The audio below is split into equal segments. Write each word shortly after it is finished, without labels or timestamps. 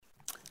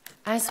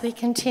As we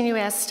continue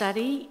our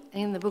study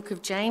in the book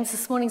of James,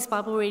 this morning's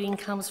Bible reading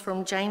comes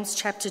from James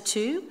chapter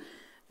 2,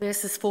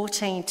 verses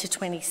 14 to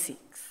 26.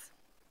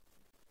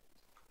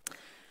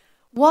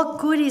 What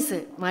good is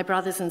it, my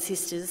brothers and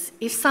sisters,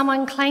 if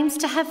someone claims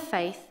to have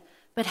faith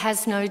but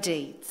has no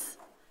deeds?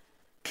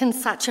 Can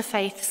such a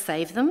faith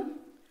save them?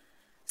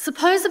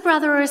 Suppose a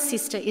brother or a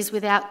sister is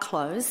without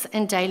clothes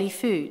and daily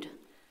food.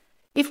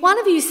 If one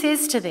of you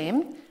says to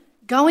them,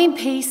 "Go in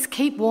peace,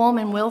 keep warm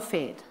and well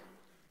fed,"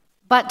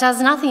 but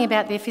does nothing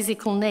about their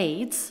physical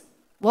needs,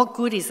 what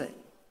good is it?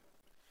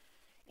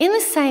 In the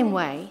same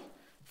way,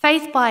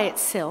 faith by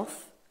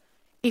itself,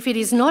 if it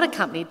is not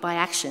accompanied by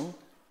action,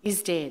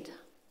 is dead.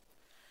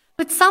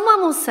 But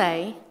someone will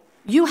say,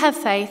 "You have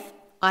faith,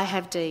 I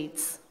have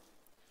deeds."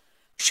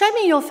 Show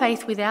me your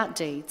faith without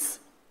deeds,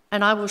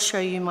 and I will show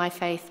you my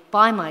faith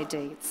by my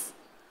deeds.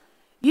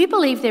 You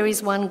believe there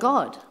is one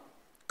God.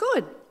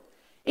 Good.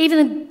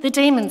 Even the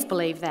demons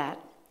believe that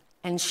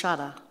and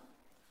shudder.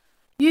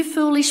 You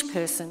foolish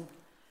person,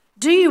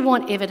 do you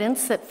want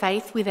evidence that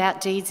faith without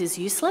deeds is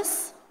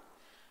useless?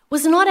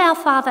 Was not our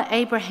father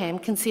Abraham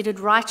considered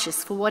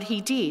righteous for what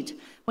he did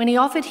when he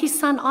offered his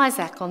son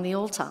Isaac on the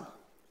altar?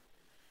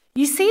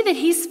 You see that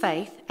his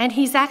faith and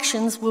his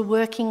actions were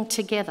working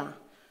together,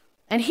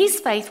 and his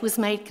faith was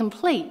made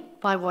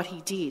complete by what he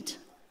did.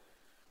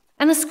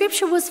 And the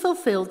scripture was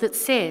fulfilled that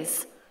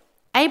says,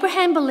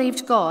 Abraham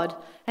believed God,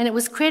 and it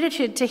was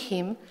credited to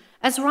him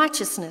as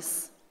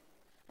righteousness,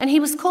 and he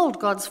was called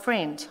God's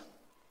friend.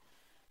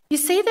 You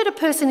see that a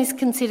person is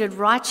considered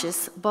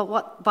righteous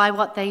by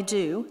what they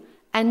do,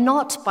 and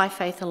not by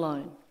faith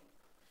alone.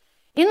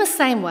 In the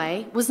same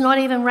way, was not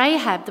even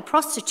Rahab the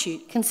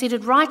prostitute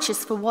considered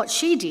righteous for what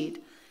she did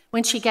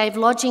when she gave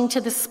lodging to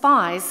the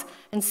spies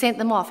and sent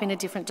them off in a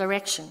different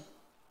direction?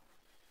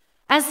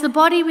 As the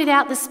body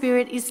without the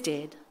spirit is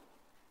dead,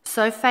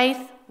 so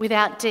faith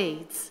without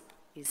deeds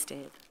is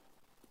dead.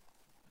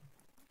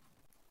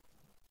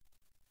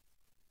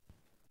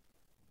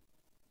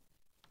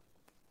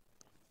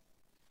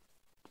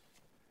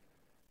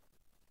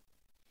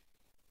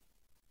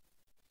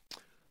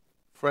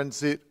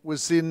 Friends, it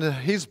was in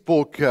his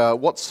book,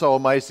 What's So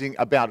Amazing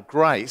About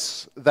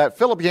Grace, that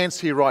Philip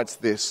Yancey writes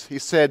this. He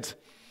said,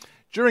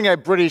 during a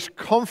British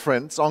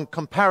conference on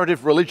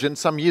comparative religion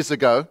some years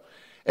ago,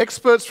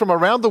 experts from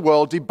around the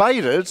world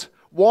debated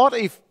what,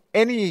 if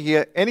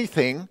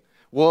anything,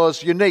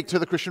 was unique to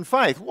the Christian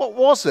faith. What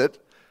was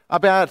it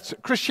about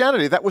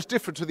Christianity that was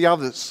different to the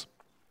others?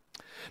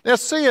 Now,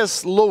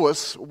 C.S.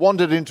 Lewis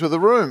wandered into the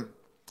room.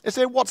 He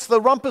said, "What's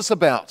the rumpus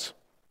about?"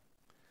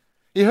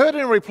 He heard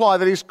in reply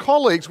that his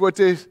colleagues were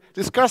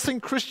discussing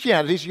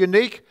Christianity's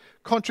unique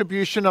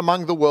contribution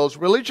among the world's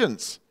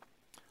religions.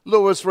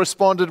 Lewis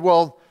responded,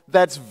 "Well,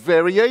 that's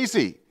very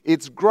easy.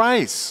 It's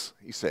grace,"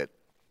 he said.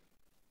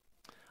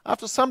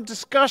 After some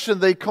discussion,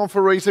 the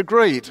conferees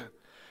agreed.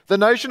 The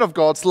notion of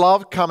God's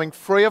love coming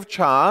free of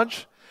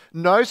charge,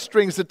 no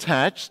strings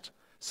attached,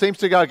 seems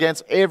to go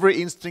against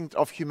every instinct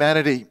of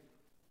humanity.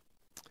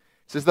 It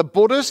says the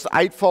Buddhist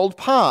Eightfold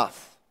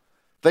Path,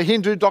 the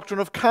Hindu doctrine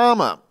of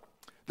karma,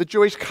 the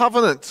Jewish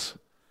covenant,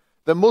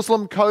 the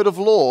Muslim code of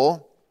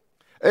law,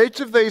 each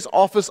of these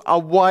offers a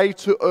way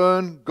to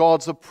earn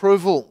God's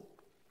approval.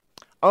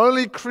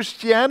 Only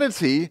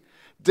Christianity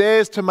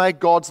dares to make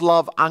God's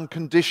love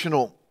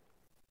unconditional.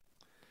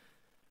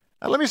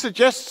 And let me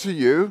suggest to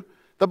you,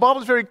 the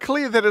Bible is very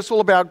clear that it's all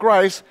about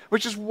grace,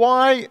 which is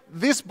why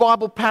this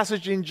Bible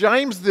passage in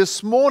James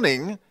this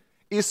morning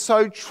is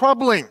so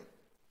troubling.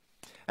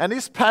 And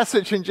this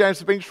passage in James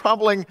has been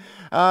troubling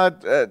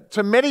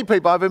to many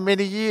people over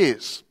many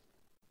years,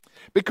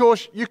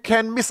 because you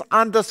can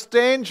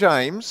misunderstand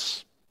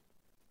James,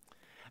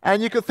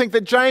 and you could think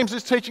that James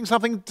is teaching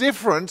something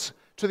different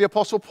to the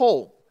Apostle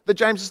Paul, that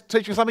James is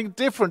teaching something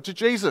different to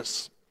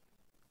Jesus.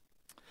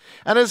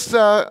 And it's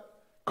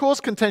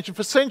caused contention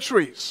for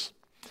centuries,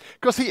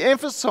 because he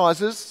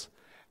emphasizes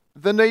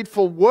the need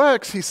for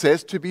works, he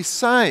says, to be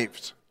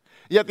saved.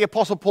 Yet the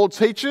Apostle Paul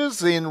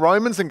teaches in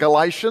Romans and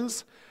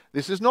Galatians,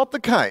 this is not the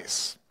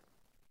case.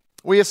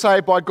 We are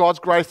saved by God's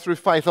grace through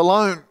faith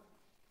alone.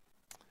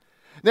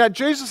 Now,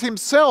 Jesus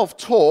himself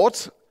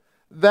taught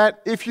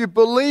that if you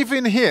believe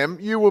in him,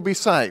 you will be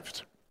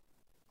saved.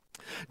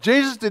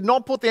 Jesus did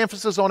not put the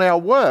emphasis on our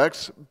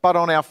works, but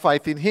on our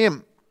faith in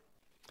him.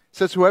 It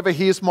says, whoever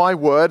hears my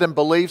word and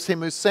believes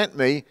him who sent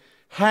me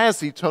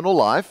has eternal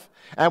life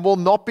and will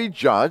not be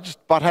judged,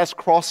 but has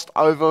crossed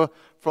over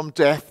from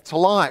death to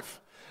life.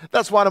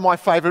 That's one of my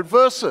favorite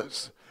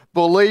verses.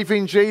 Believe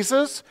in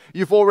Jesus,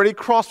 you've already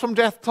crossed from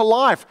death to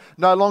life,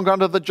 no longer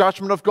under the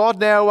judgment of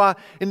God, now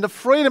in the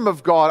freedom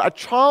of God, a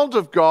child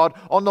of God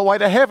on the way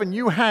to heaven.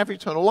 You have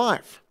eternal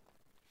life.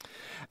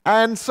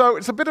 And so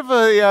it's a bit of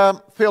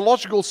a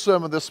theological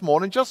sermon this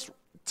morning, just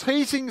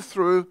teasing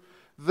through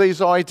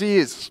these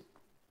ideas.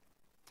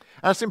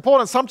 And it's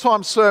important,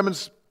 sometimes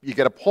sermons, you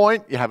get a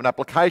point, you have an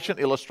application,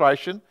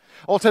 illustration.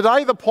 Well,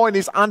 today the point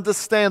is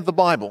understand the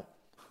Bible.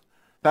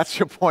 That's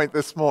your point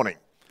this morning.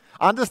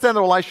 Understand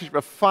the relationship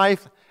of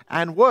faith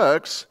and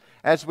works,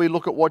 as we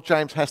look at what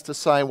James has to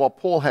say and what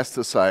Paul has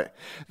to say.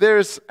 There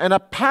is an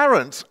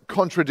apparent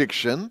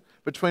contradiction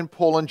between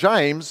Paul and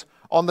James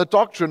on the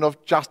doctrine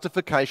of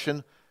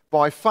justification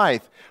by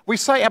faith. We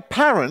say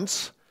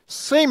apparent,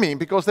 seeming,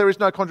 because there is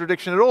no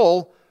contradiction at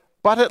all,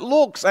 but it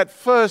looks at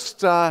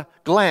first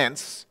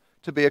glance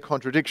to be a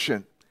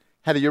contradiction.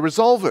 How do you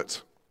resolve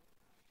it?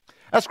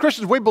 As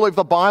Christians, we believe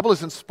the Bible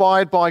is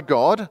inspired by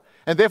God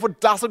and therefore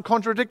doesn't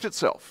contradict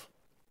itself.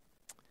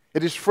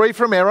 It is free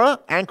from error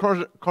and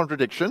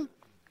contradiction.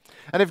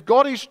 And if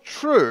God is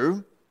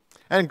true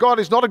and God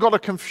is not a God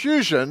of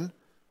confusion,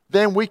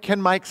 then we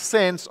can make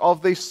sense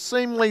of these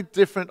seemingly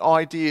different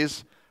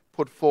ideas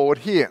put forward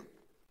here.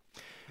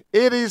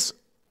 It is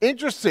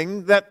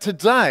interesting that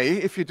today,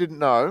 if you didn't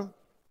know,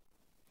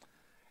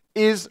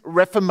 is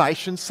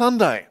Reformation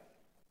Sunday.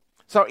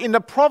 So in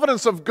the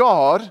providence of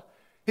God,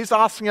 He's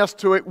asking us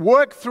to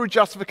work through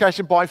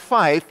justification by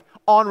faith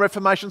on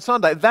Reformation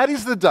Sunday. That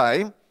is the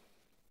day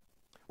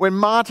when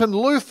Martin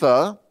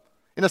Luther,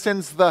 in a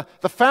sense the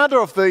founder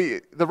of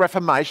the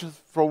Reformation,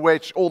 for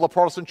which all the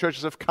Protestant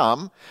churches have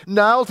come,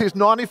 nailed his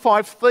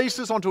 95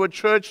 Theses onto a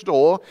church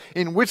door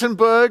in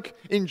Wittenberg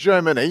in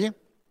Germany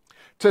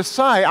to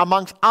say,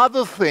 amongst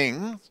other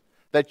things,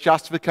 that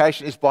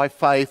justification is by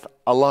faith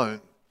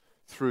alone,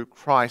 through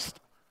Christ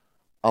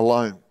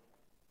alone.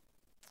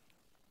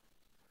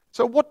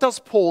 So what does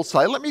Paul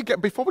say?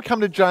 Before we come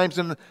to James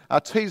and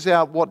tease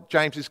out what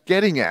James is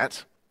getting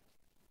at,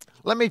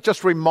 let me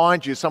just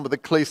remind you some of the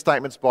clear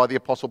statements by the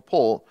Apostle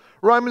Paul.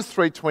 Romans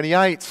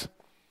 3:28,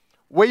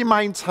 we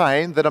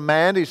maintain that a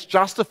man is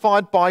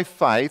justified by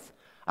faith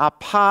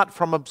apart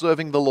from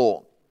observing the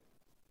law.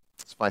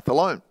 It's faith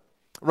alone.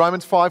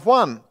 Romans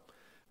 5:1,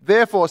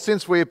 therefore,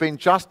 since we have been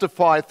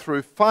justified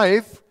through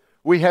faith,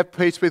 we have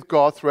peace with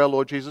God through our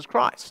Lord Jesus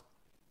Christ.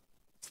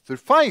 It's through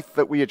faith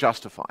that we are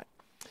justified.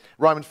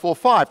 Romans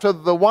 4:5, to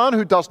the one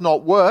who does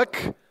not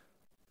work,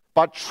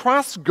 but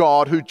trusts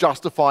God who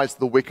justifies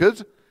the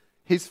wicked,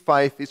 his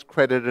faith is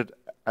credited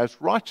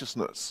as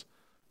righteousness.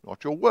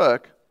 Not your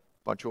work,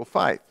 but your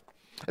faith.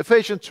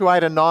 Ephesians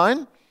 2:8 and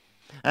 9,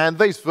 and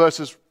these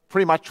verses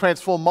pretty much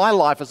transformed my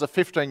life as a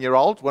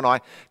 15-year-old when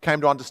I came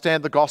to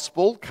understand the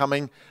gospel,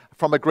 coming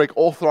from a Greek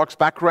Orthodox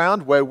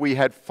background where we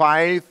had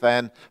faith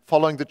and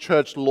following the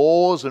church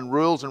laws and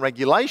rules and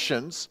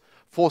regulations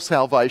for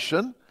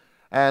salvation.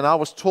 And I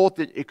was taught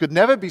that you could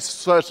never be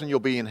certain you'll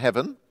be in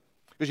heaven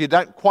because you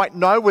don't quite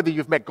know whether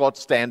you've met God's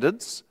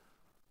standards.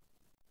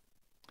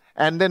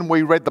 And then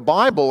we read the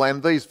Bible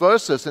and these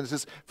verses, and it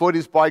says, for it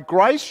is by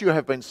grace you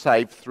have been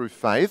saved through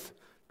faith,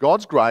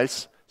 God's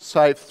grace,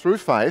 saved through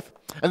faith.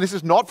 And this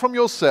is not from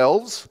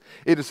yourselves,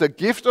 it is a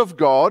gift of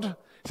God.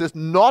 It says,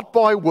 not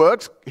by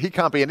works, he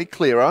can't be any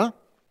clearer,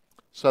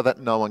 so that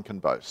no one can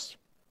boast.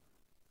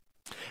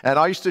 And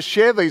I used to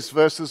share these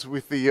verses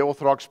with the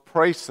Orthodox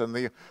priests and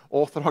the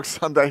Orthodox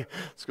Sunday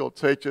school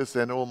teachers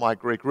and all my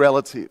Greek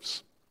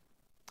relatives.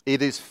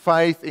 It is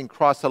faith in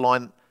Christ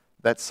alone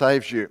that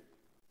saves you.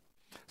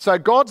 So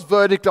God's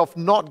verdict of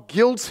not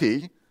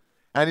guilty,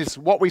 and is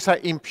what we say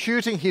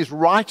imputing his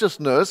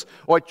righteousness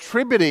or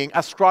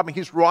ascribing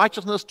his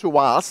righteousness to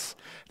us,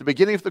 the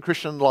beginning of the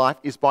Christian life,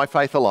 is by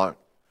faith alone.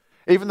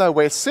 Even though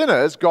we're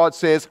sinners, God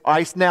says,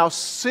 I now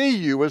see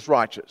you as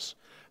righteous.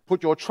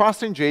 Put your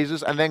trust in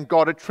Jesus, and then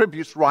God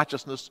attributes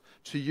righteousness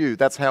to you.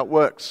 That's how it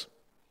works.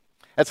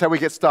 That's how we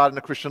get started in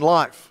the Christian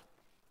life.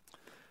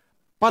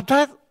 But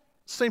that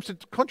seems to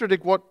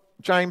contradict what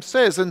James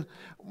says, and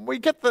we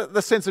get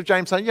the sense of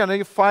James saying,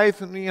 your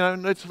faith and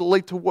needs to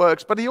lead to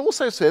works. But he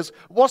also says,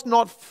 was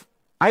not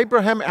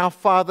Abraham our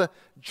father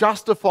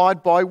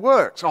justified by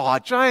works? Oh,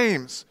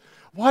 James,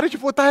 why did you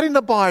put that in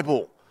the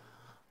Bible?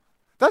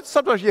 That's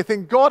sometimes you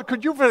think, God,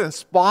 could you have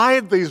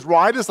inspired these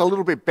writers a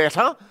little bit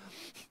better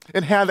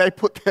in how they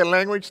put their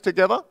language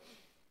together?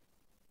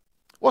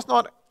 Was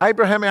not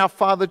Abraham our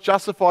father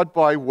justified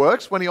by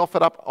works when he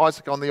offered up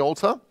Isaac on the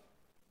altar?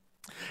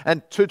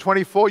 And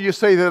 2:24, you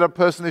see that a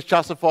person is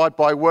justified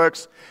by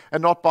works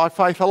and not by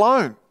faith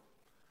alone.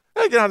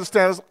 Now you can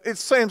understand, it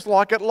seems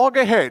like at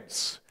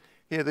loggerheads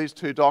here, these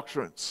two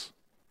doctrines.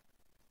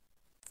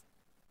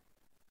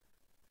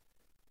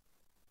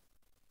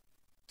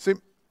 See,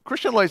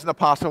 Christian leaders in the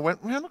past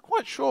went, we're not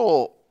quite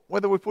sure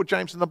whether we put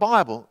James in the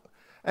Bible.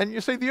 And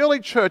you see, the early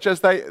church, as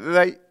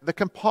the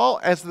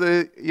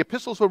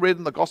epistles were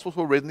written, the gospels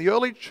were written, the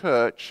early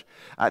church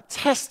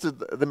tested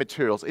the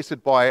materials. Is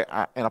it by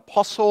an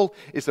apostle?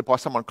 Is it by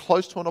someone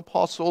close to an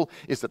apostle?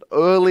 Is it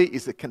early?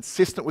 Is it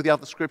consistent with the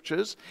other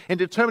scriptures? In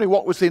determining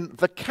what was in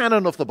the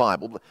canon of the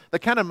Bible. The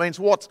canon means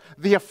what's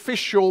the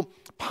official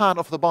part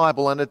of the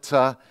Bible, and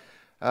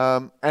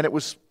it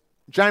was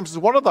James is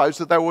one of those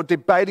that they were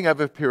debating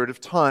over a period of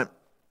time.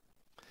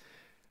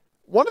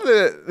 One of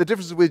the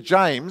differences with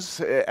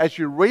James, as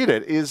you read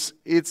it, is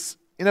it's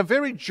in a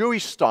very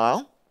Jewish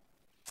style.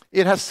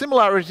 It has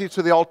similarity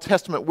to the Old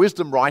Testament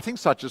wisdom writings,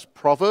 such as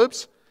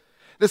Proverbs.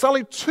 There's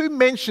only 2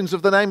 mentions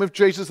of the name of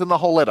Jesus in the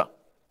whole letter.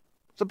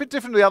 It's a bit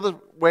different to the other,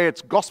 where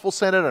it's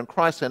gospel-centered and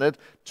Christ-centered.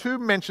 2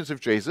 mentions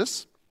of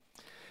Jesus.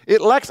 It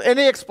lacks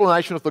any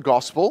explanation of the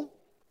gospel.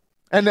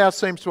 and now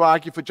seems to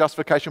argue for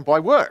justification by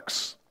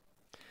works.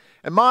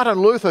 And Martin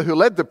Luther, who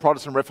led the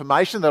Protestant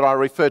Reformation that I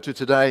refer to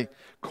today,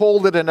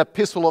 called it an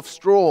epistle of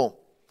straw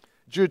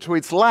due to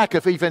its lack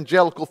of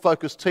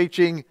evangelical-focused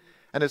teaching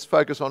and its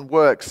focus on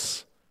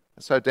works,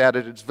 and so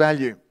doubted its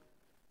value.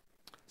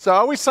 So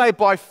are we saved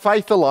by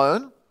faith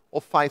alone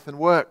or faith and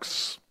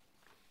works?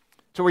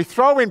 Do we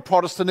throw in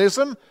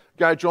Protestantism,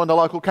 go join the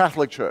local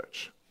Catholic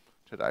church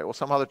today or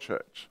some other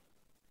church?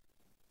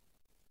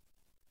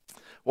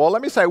 Well,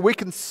 let me say we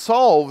can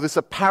solve this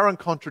apparent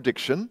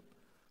contradiction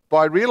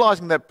by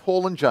realizing that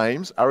Paul and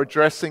James are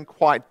addressing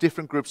quite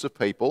different groups of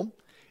people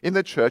in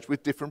the church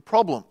with different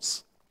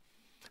problems.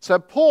 So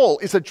Paul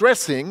is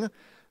addressing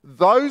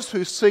those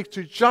who seek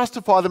to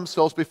justify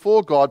themselves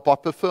before God by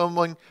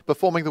performing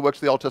the works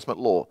of the Old Testament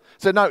law.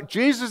 So no,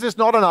 Jesus is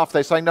not enough.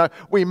 They say, no,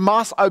 we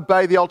must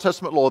obey the Old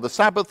Testament law, the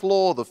Sabbath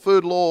law, the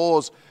food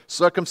laws,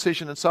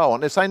 circumcision, and so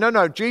on. They say,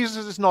 no,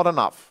 Jesus is not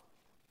enough.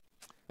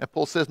 And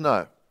Paul says,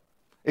 no.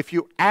 If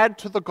you add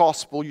to the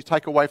gospel, you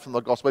take away from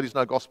the gospel. There's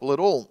no gospel at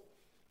all.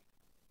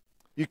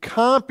 You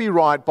can't be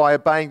right by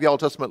obeying the Old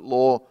Testament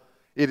law.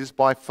 It is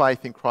by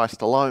faith in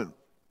Christ alone.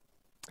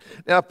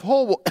 Now,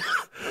 Paul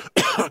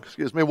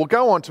will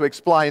go on to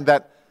explain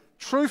that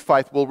true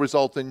faith will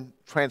result in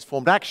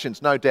transformed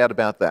actions, no doubt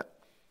about that.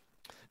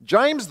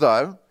 James,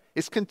 though,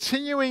 is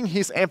continuing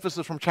his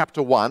emphasis from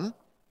chapter 1,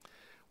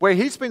 where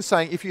he's been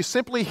saying if you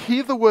simply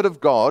hear the word of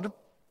God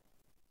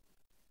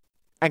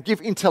and give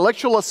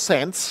intellectual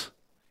assent,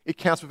 it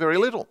counts for very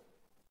little.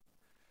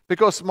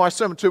 Because my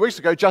sermon 2 weeks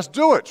ago, just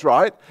do it,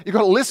 right? You've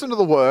got to listen to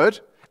the word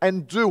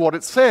and do what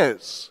it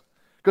says.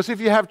 Because if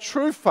you have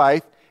true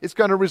faith, it's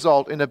going to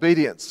result in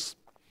obedience.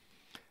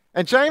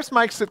 And James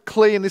makes it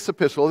clear in this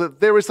epistle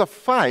that there is a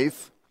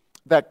faith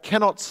that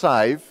cannot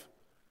save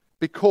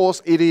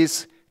because it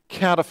is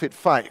counterfeit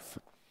faith.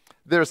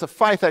 There is a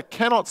faith that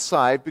cannot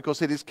save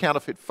because it is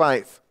counterfeit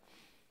faith.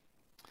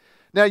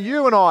 Now,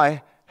 you and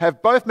I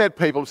have both met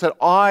people who said,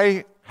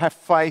 I have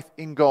faith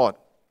in God.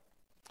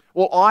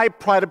 Well, I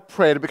prayed a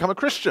prayer to become a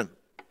Christian.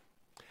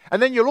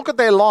 And then you look at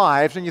their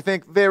lives and you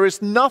think, there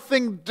is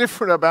nothing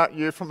different about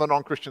you from the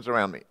non-Christians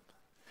around me.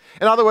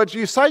 In other words,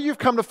 you say you've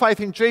come to faith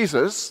in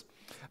Jesus,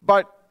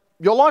 but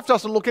your life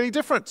doesn't look any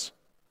different.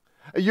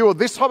 You are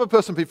this type of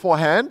person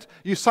beforehand,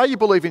 you say you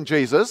believe in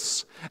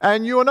Jesus,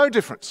 and you are no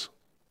different.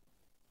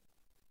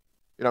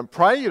 You don't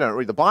pray, you don't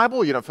read the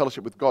Bible, you don't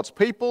fellowship with God's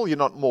people, you're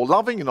not more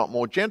loving, you're not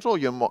more gentle,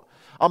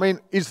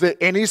 is there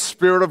any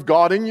Spirit of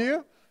God in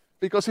you?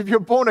 Because if you're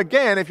born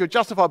again, if you're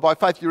justified by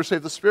faith, you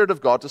receive the Spirit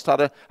of God to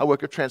start a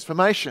work of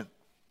transformation.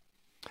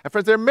 And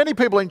friends, there are many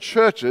people in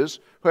churches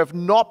who have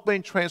not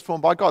been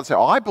transformed by God. They say,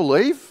 I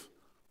believe.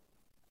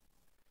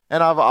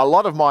 And a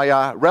lot of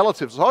my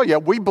relatives say,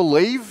 we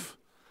believe.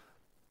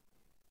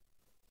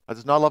 But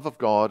there's no love of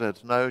God.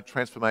 There's no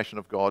transformation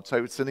of God.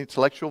 So it's an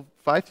intellectual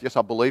faith. Yes,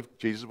 I believe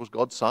Jesus was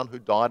God's Son who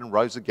died and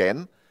rose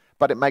again.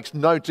 But it makes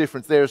no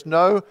difference. There is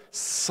no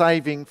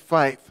saving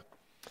faith.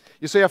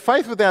 You see, a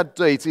faith without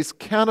deeds is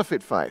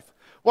counterfeit faith.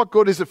 What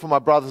good is it for my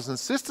brothers and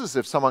sisters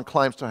if someone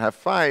claims to have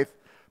faith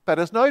but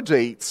has no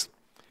deeds?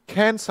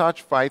 Can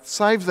such faith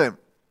save them?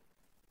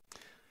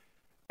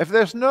 If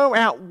there's no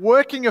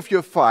outworking of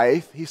your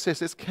faith, he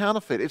says it's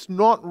counterfeit. It's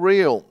not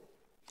real.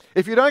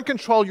 If you don't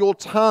control your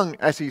tongue,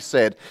 as he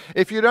said,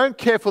 if you don't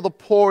care for the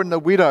poor and the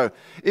widow,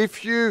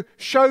 if you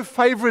show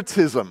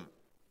favoritism,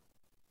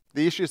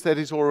 the issues that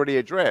he's already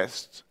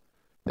addressed,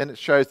 then it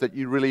shows that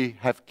you really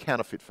have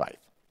counterfeit faith.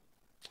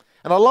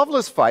 And a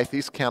loveless faith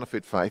is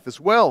counterfeit faith as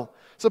well.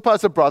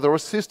 Suppose a brother or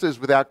sister is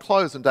without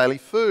clothes and daily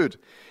food.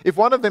 If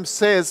one of them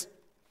says,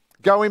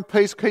 go in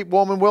peace, keep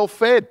warm and well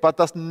fed, but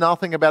does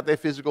nothing about their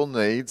physical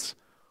needs,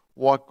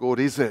 what good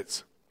is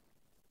it?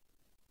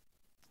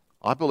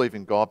 I believe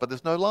in God, but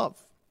there's no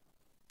love.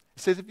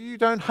 He says if you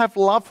don't have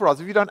love for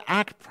others, if you don't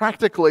act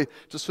practically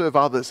to serve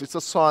others, it's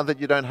a sign that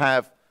you don't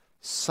have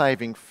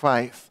saving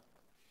faith.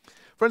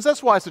 Friends,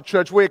 that's why as a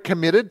church we're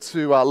committed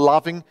to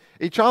loving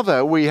each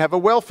other. We have a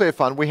welfare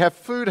fund, we have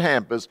food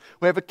hampers,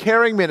 we have a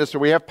caring ministry,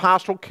 we have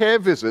pastoral care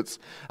visits,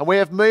 and we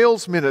have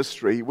meals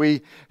ministry.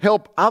 We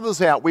help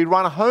others out. We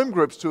run home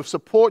groups to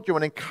support you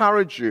and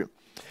encourage you.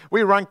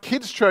 We run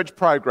kids' church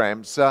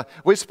programs.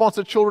 We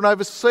sponsor children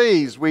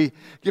overseas. We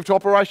give to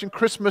Operation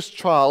Christmas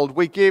Child.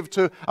 We give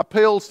to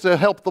appeals to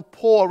help the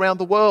poor around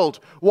the world.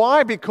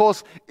 Why?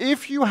 Because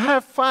if you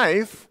have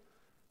faith,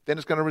 then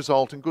it's going to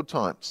result in good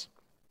times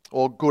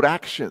or good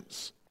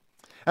actions.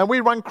 And we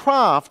run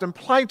craft and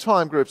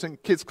playtime groups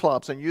and kids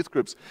clubs and youth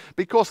groups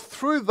because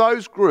through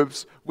those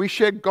groups we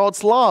share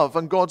God's love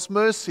and God's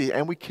mercy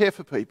and we care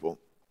for people.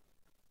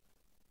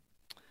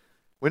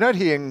 We note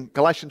here in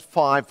Galatians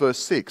 5 verse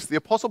 6, the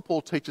Apostle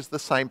Paul teaches the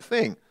same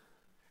thing.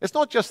 It's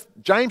not just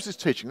James's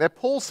teaching, that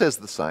Paul says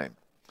the same.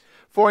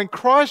 For in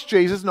Christ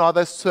Jesus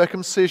neither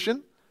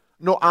circumcision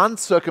nor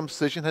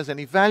uncircumcision has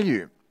any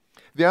value.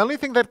 The only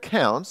thing that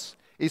counts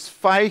is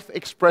faith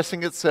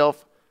expressing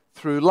itself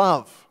through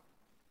love.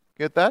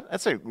 Get that?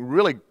 That's a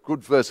really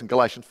good verse in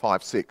Galatians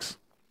 5:6.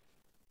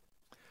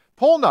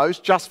 Paul knows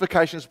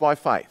justification is by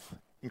faith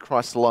in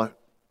Christ alone.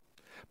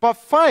 But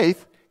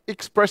faith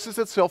expresses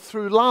itself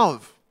through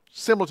love,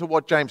 similar to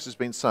what James has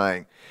been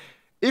saying.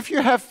 If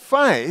you have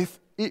faith,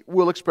 it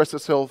will express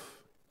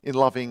itself in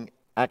loving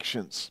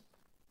actions.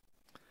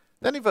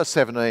 Then in verse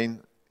 17,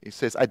 he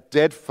says, a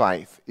dead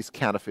faith is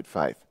counterfeit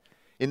faith.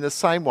 In the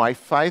same way,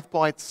 faith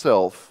by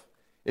itself,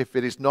 if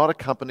it is not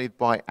accompanied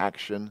by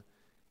action,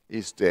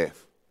 is dead.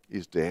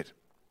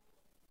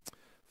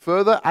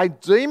 Further, a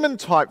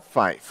demon-type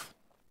faith,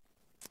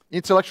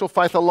 intellectual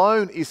faith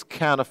alone, is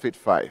counterfeit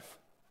faith.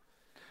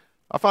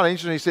 I find it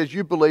interesting, he says,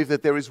 you believe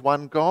that there is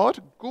one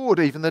God? Good,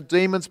 even the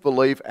demons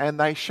believe and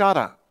they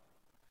shudder.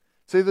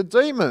 See, the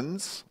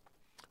demons,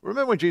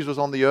 remember when Jesus was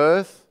on the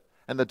earth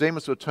and the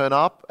demons would turn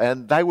up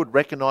and they would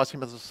recognize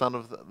him as the Son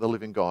of the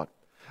living God.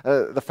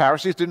 The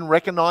Pharisees didn't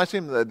recognize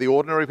him, the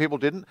ordinary people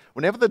didn't.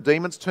 Whenever the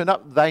demons turned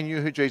up, they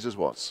knew who Jesus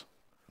was.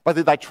 But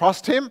did they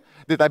trust him?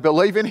 Did they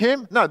believe in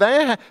him? No,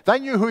 they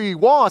knew who he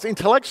was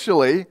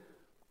intellectually.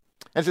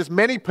 And it says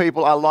many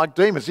people are like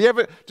demons.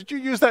 Did you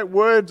use that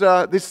word,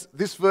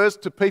 this verse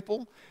to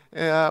people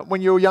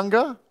when you were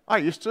younger? I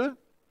used to.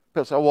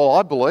 People say, well,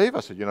 I believe.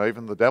 I said,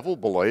 even the devil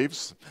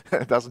believes.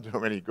 It doesn't do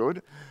him any good.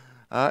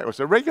 It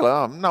was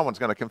irregular. No one's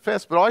going to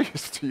confess, but I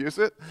used to use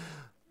it.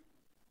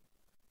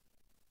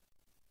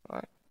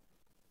 Right?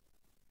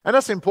 And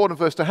that's an important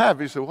verse to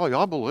have. You say, well,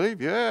 I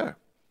believe, yeah.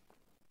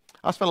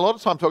 I spend a lot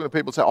of time talking to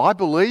people who say, I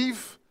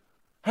believe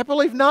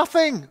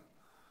nothing.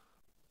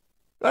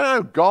 They don't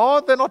know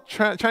God. They're not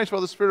changed by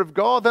the Spirit of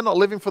God. They're not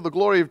living for the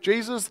glory of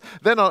Jesus.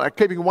 They're not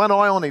keeping one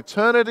eye on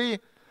eternity.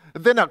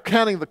 They're not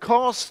counting the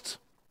cost.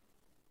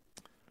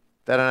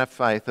 They don't have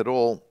faith at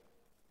all.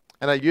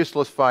 And a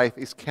useless faith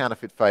is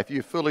counterfeit faith.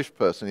 You foolish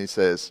person, he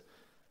says,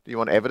 do you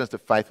want evidence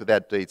that faith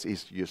without deeds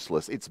is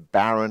useless? It's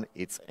barren,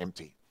 it's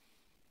empty.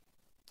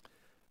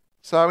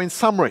 So in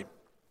summary,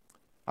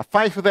 a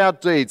faith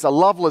without deeds, a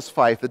loveless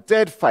faith, a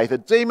dead faith, a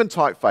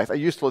demon-type faith, a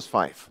useless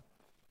faith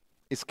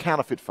is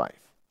counterfeit faith.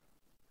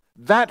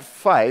 That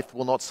faith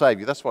will not save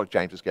you. That's what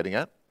James is getting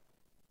at.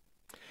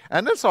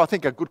 And that's, I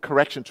think, a good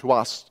correction to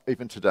us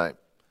even today.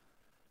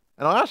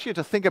 And I ask you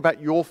to think about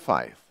your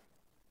faith.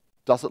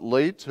 Does it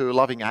lead to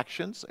loving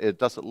actions?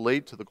 Does it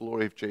lead to the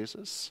glory of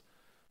Jesus?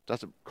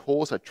 Does it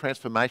cause a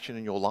transformation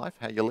in your life,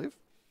 how you live,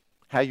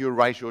 how you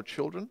raise your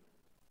children,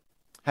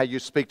 how you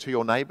speak to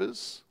your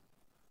neighbours,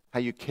 how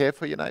you care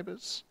for your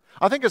neighbours?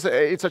 I think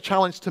it's a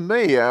challenge to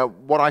me,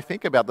 what I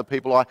think about the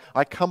people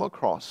I come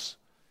across.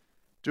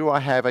 Do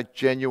I have a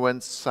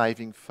genuine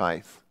saving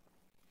faith?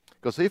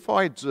 Because if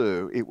I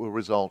do, it will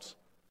result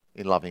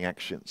in loving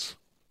actions.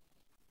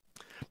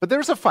 But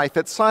there is a faith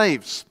that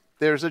saves.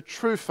 There is a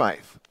true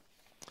faith.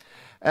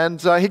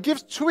 And he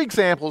gives two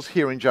examples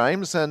here in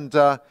James. And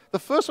the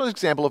first one is an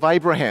example of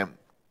Abraham.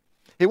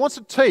 He wants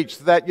to teach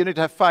that you need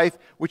to have faith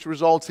which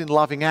results in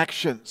loving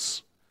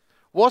actions.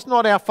 Was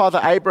not our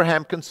father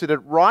Abraham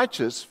considered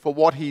righteous for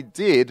what he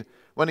did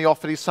when he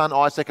offered his son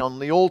Isaac on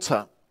the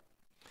altar?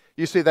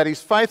 You see that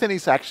his faith and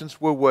his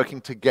actions were working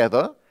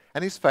together,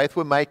 and his faith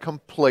were made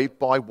complete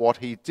by what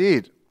he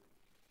did.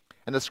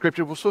 And the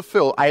scripture was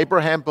fulfilled.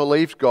 Abraham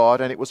believed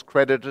God, and it was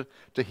credited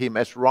to him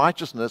as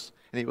righteousness,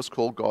 and he was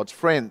called God's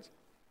friend.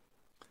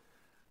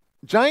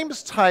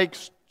 James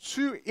takes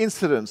two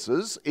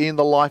incidences in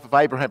the life of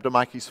Abraham to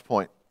make his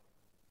point.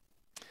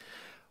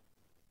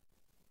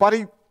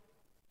 But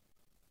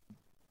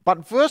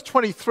verse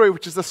 23,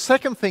 which is the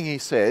second thing he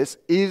says,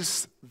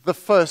 is the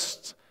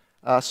first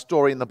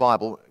story in the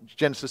Bible,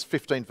 Genesis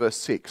 15, verse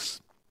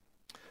 6.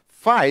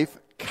 Faith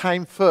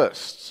came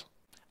first.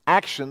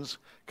 Actions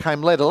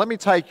came later. Let me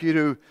take you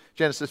to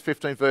Genesis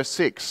 15, verse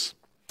 6.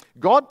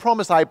 God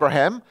promised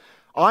Abraham,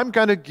 I'm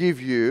going to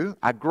give you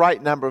a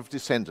great number of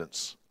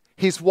descendants.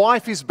 His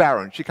wife is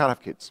barren. She can't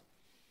have kids.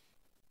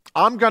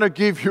 I'm going to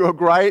give you a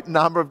great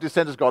number of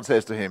descendants, God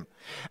says to him.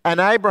 And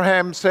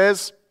Abraham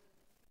says,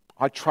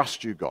 I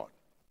trust you, God.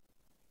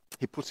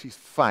 He puts his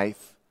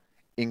faith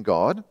in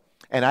God.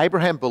 And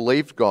Abraham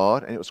believed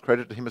God, and it was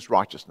credited to him as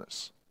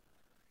righteousness.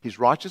 He's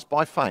righteous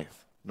by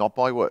faith, not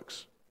by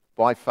works.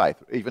 By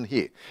faith, even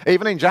here.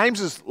 Even in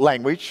James's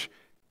language,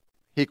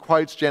 he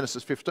quotes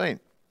Genesis 15.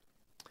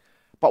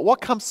 But what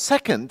comes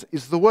second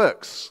is the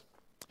works.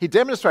 He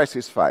demonstrates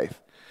his faith.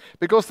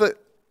 Because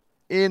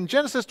in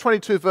Genesis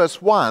 22, verse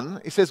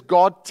 1, it says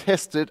God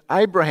tested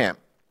Abraham.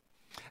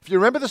 If you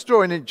remember the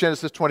story in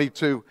Genesis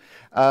 22,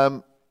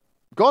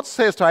 God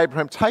says to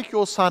Abraham, take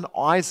your son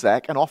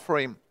Isaac and offer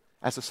him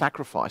as a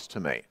sacrifice to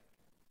me.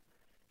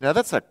 Now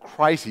that's a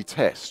crazy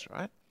test,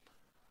 right?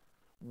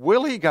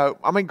 Will he go?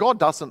 I mean, God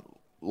doesn't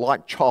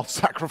like child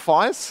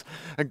sacrifice,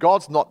 and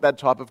God's not that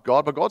type of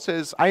God, but God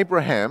says,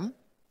 Abraham,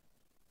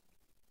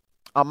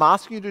 I'm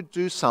asking you to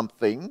do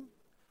something,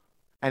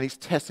 and he's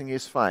testing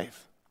his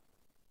faith.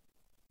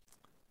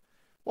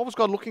 What was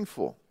God looking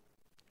for?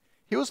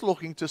 He was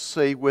looking to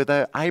see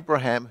whether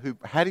Abraham, who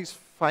had his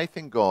faith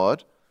in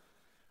God,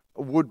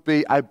 would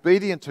be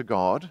obedient to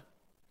God,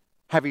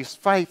 have his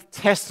faith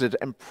tested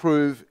and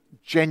prove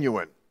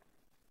genuine.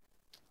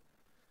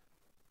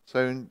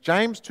 So in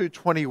James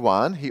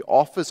 2:21, he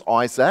offers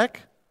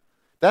Isaac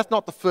That's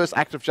not the first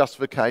act of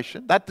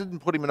justification. That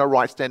didn't put him in a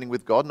right standing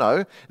with God.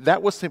 No,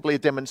 that was simply a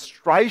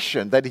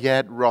demonstration that he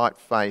had right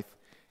faith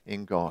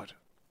in God.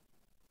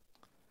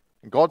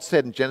 And God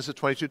said in Genesis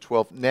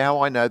 22:12,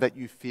 "Now I know that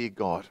you fear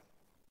God."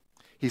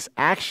 His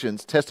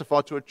actions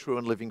testify to a true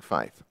and living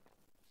faith.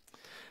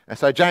 And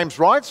so James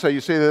writes, so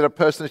you see that a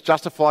person is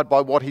justified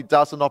by what he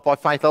does and not by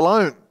faith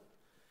alone.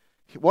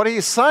 What he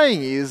is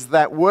saying is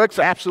that works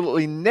are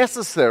absolutely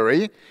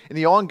necessary in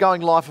the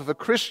ongoing life of a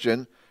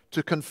Christian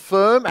to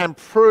confirm and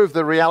prove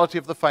the reality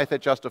of the faith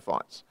that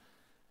justifies.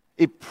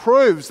 It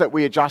proves that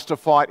we are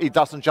justified. It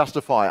doesn't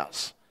justify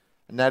us.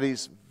 And that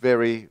is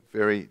very,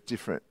 very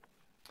different.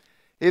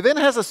 He then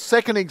has a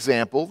second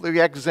example,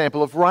 the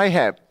example of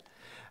Rahab.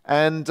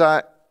 And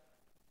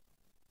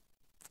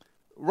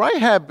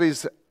Rahab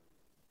is,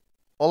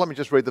 well, let me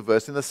just read the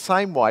verse. In the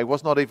same way,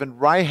 was not even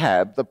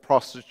Rahab, the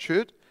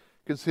prostitute,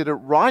 considered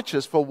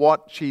righteous for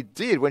what she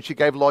did when she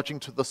gave lodging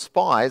to the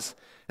spies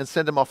and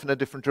sent them off in a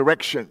different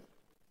direction?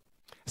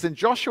 It's in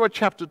Joshua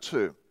chapter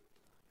 2.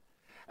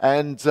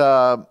 And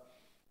two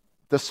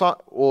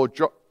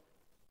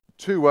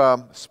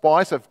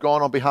spies have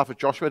gone on behalf of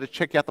Joshua to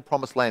check out the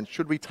promised land.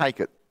 Should we take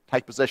it?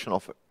 Take possession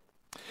of it?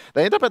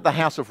 They end up at the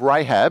house of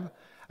Rahab,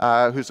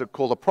 who's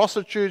called a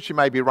prostitute. She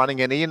may be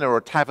running an inn or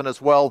a tavern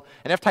as well,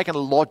 and have taken a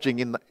lodging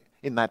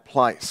in that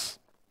place.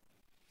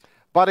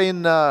 But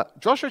in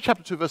Joshua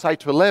chapter 2, verse 8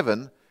 to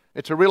 11,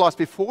 it's to realize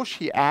before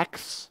she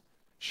acts,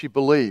 she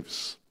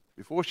believes.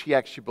 Before she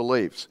acts, she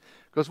believes.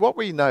 Because what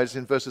we notice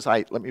in verses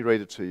 8, let me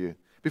read it to you.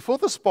 Before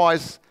the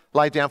spies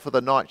lay down for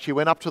the night, she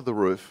went up to the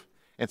roof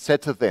and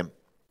said to them,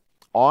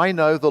 "I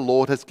know the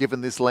Lord has given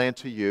this land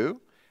to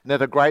you, and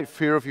that a great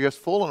fear of you has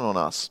fallen on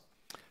us,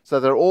 so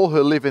that all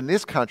who live in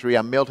this country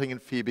are melting in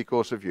fear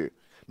because of you."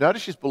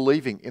 Notice she's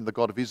believing in the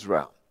God of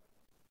Israel.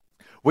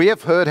 "We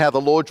have heard how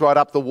the Lord dried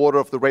up the water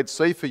of the Red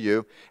Sea for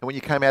you, and when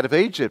you came out of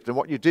Egypt, and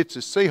what you did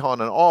to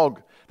Sihon and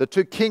Og, the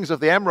two kings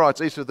of the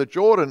Amorites east of the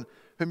Jordan,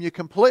 whom you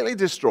completely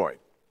destroyed.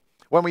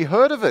 When we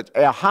heard of it,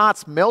 our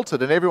hearts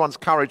melted and everyone's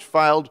courage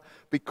failed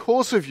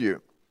because of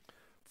you.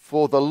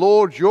 For the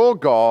Lord your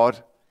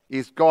God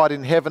is God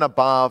in heaven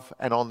above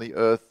and on the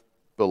earth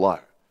below."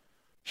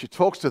 She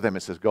talks to them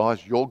and says,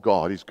 "Guys, your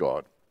God is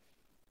God."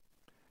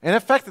 And in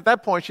fact, at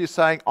that point, she's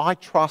saying, "I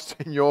trust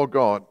in your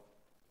God."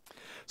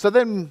 So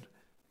then,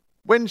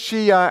 when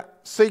she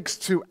seeks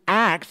to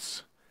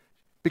act,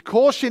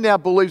 because she now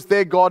believes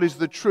their God is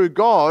the true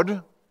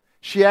God,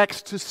 she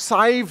acts to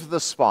save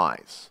the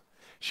spies.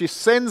 She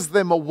sends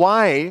them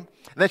away, and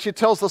then she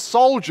tells the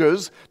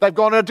soldiers they've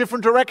gone in a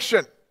different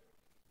direction.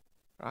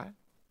 Right?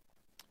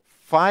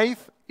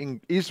 Faith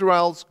in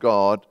Israel's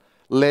God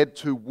led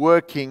to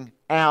working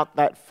out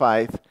that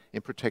faith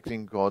in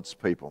protecting God's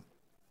people.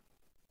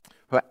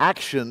 Her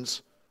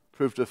actions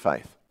proved her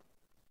faith.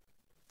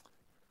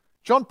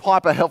 John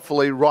Piper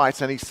helpfully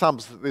writes, and he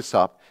sums this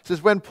up. He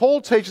says, when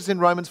Paul teaches in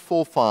Romans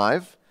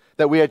 4:5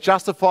 that we are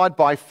justified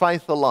by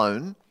faith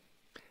alone,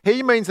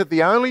 he means that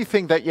the only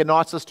thing that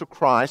unites us to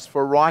Christ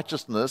for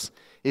righteousness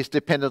is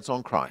dependence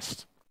on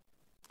Christ.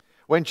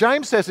 When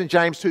James says in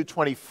James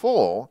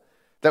 2:24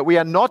 that we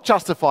are not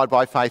justified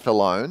by faith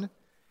alone,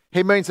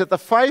 he means that the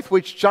faith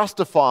which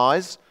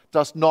justifies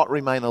does not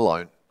remain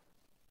alone.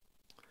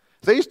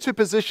 These two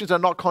positions are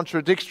not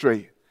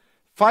contradictory.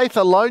 Faith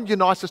alone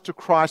unites us to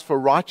Christ for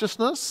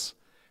righteousness,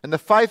 and the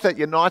faith that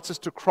unites us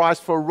to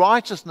Christ for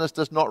righteousness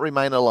does not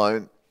remain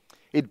alone.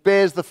 It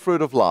bears the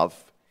fruit of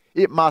love.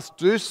 It must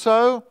do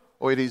so,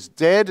 or it is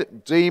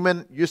dead,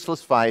 demon,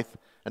 useless faith,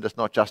 and does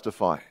not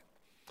justify.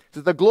 So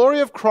the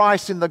glory of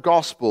Christ in the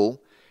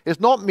gospel is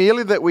not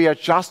merely that we are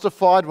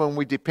justified when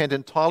we depend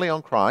entirely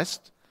on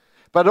Christ,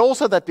 but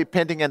also that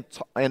depending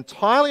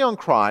entirely on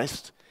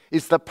Christ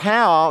is the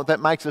power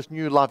that makes us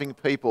new loving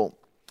people.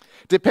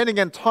 Depending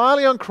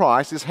entirely on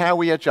Christ is how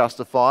we are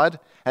justified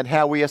and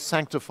how we are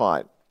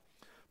sanctified.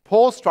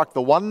 Paul struck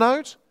the one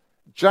note,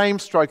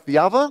 James struck the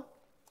other.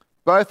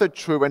 Both are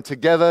true, and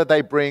together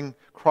they bring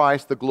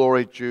Christ the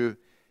glory due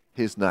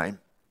his name.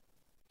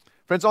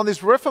 Friends, on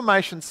this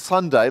Reformation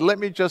Sunday, let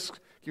me just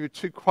give you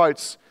two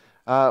quotes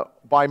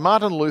by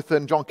Martin Luther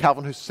and John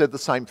Calvin, who said the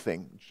same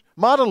thing.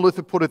 Martin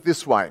Luther put it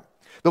this way: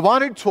 the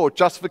one who taught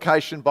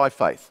justification by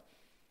faith.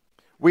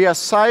 We are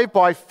saved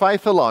by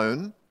faith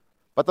alone,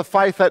 but the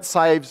faith that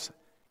saves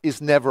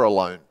is never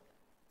alone.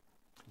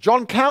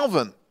 John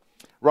Calvin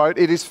wrote,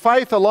 it is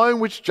faith alone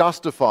which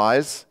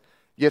justifies,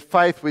 yet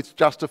faith which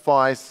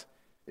justifies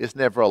is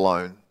never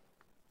alone.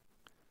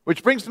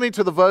 Which brings me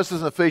to the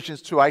verses in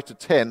Ephesians 2:8 to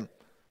 10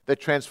 that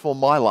transform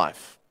my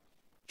life,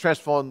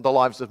 transform the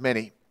lives of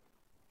many.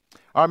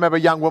 I remember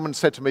a young woman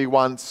said to me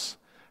once,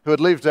 who had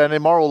lived an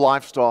immoral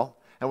lifestyle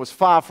and was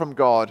far from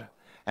God,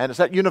 and it's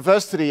at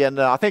university, and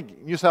I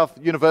think New South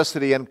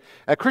University, and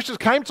Christians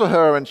came to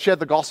her and shared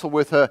the gospel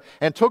with her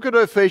and took her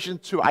to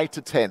Ephesians 2:8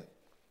 to 10.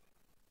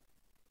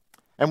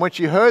 And when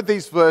she heard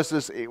these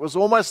verses, it was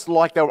almost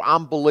like they were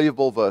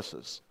unbelievable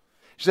verses.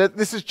 She said,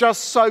 this is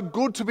just so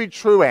good to be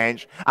true,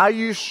 Ange. Are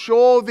you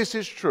sure this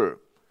is true?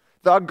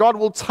 that God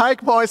will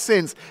take my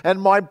sins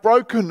and my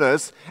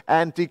brokenness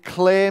and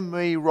declare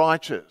me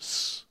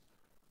righteous.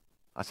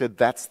 I said,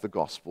 that's the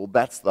gospel,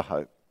 that's the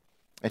hope.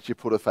 And she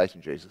put her faith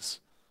in Jesus.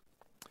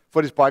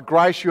 For it is by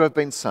grace you have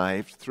been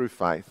saved through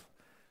faith.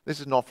 This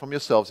is not from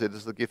yourselves, it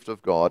is the gift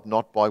of God,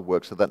 not by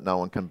works, so that no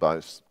one can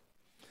boast.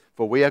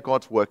 For we are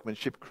God's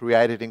workmanship,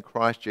 created in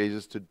Christ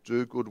Jesus to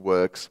do good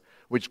works,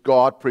 which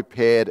God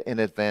prepared in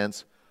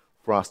advance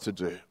for us to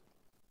do.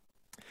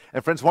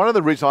 And friends, one of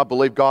the reasons I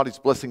believe God is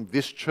blessing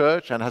this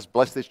church and has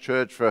blessed this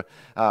church for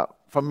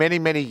many,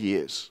 many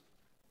years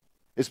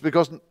is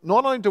because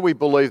not only do we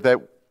believe that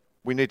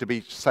we need to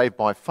be saved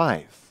by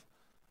faith,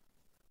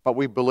 but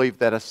we believe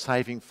that a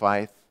saving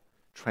faith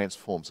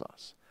transforms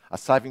us. A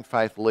saving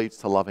faith leads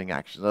to loving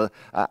action.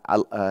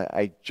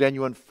 A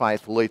genuine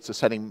faith leads to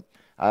sending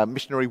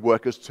missionary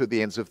workers to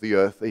the ends of the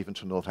earth, even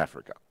to North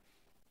Africa.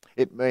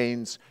 It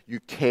means you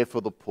care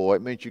for the poor.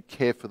 It means you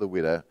care for the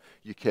widow.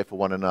 You care for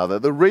one another.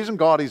 The reason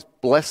God is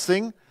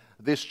blessing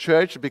this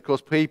church is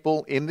because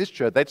people in this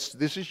church,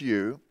 this is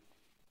you,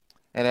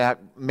 and our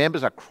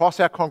members across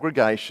our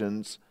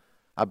congregations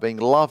are being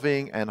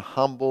loving and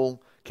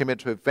humble, committed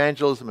to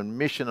evangelism and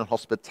mission and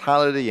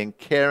hospitality and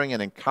caring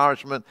and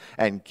encouragement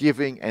and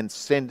giving and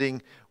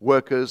sending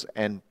workers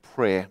and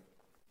prayer.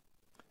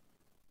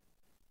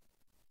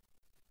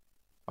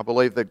 I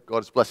believe that God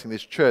is blessing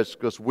this church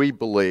because we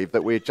believe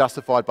that we are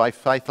justified by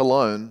faith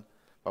alone,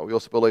 but we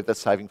also believe that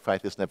saving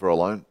faith is never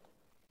alone.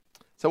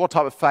 So what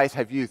type of faith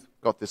have you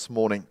got this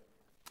morning?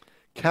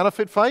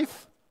 Counterfeit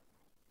faith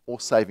or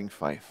saving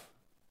faith?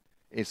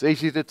 It's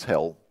easy to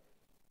tell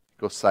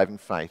because saving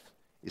faith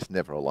is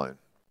never alone.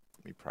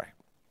 Let me pray.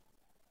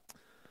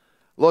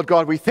 Lord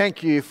God, we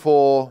thank you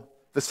for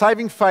the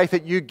saving faith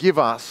that you give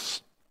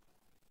us.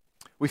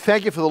 We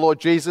thank you for the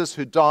Lord Jesus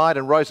who died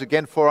and rose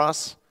again for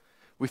us.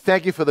 We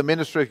thank you for the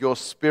ministry of your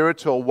Spirit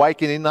to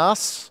awaken in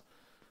us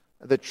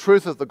the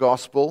truth of the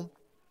gospel,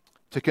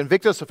 to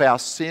convict us of our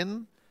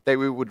sin, that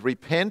we would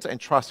repent and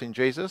trust in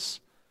Jesus.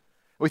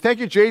 We thank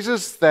you,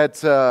 Jesus,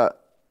 that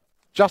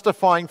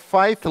justifying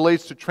faith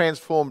leads to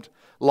transformed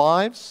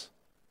lives,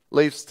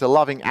 leads to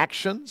loving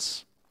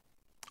actions,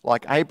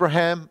 like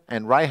Abraham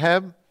and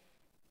Rahab.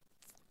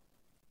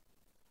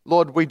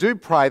 Lord, we do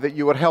pray that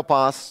you would help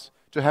us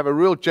to have a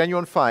real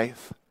genuine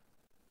faith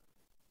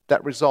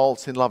that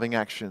results in loving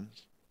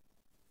actions.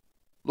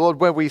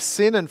 Lord, where we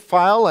sin and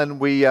fail and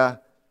we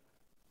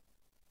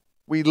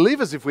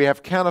live as if we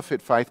have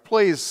counterfeit faith,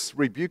 please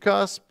rebuke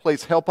us,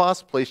 please help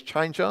us, please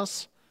change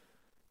us,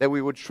 that we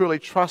would truly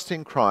trust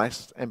in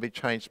Christ and be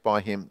changed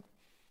by him.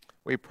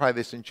 We pray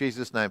this in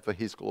Jesus' name for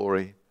his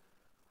glory.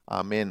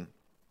 Amen.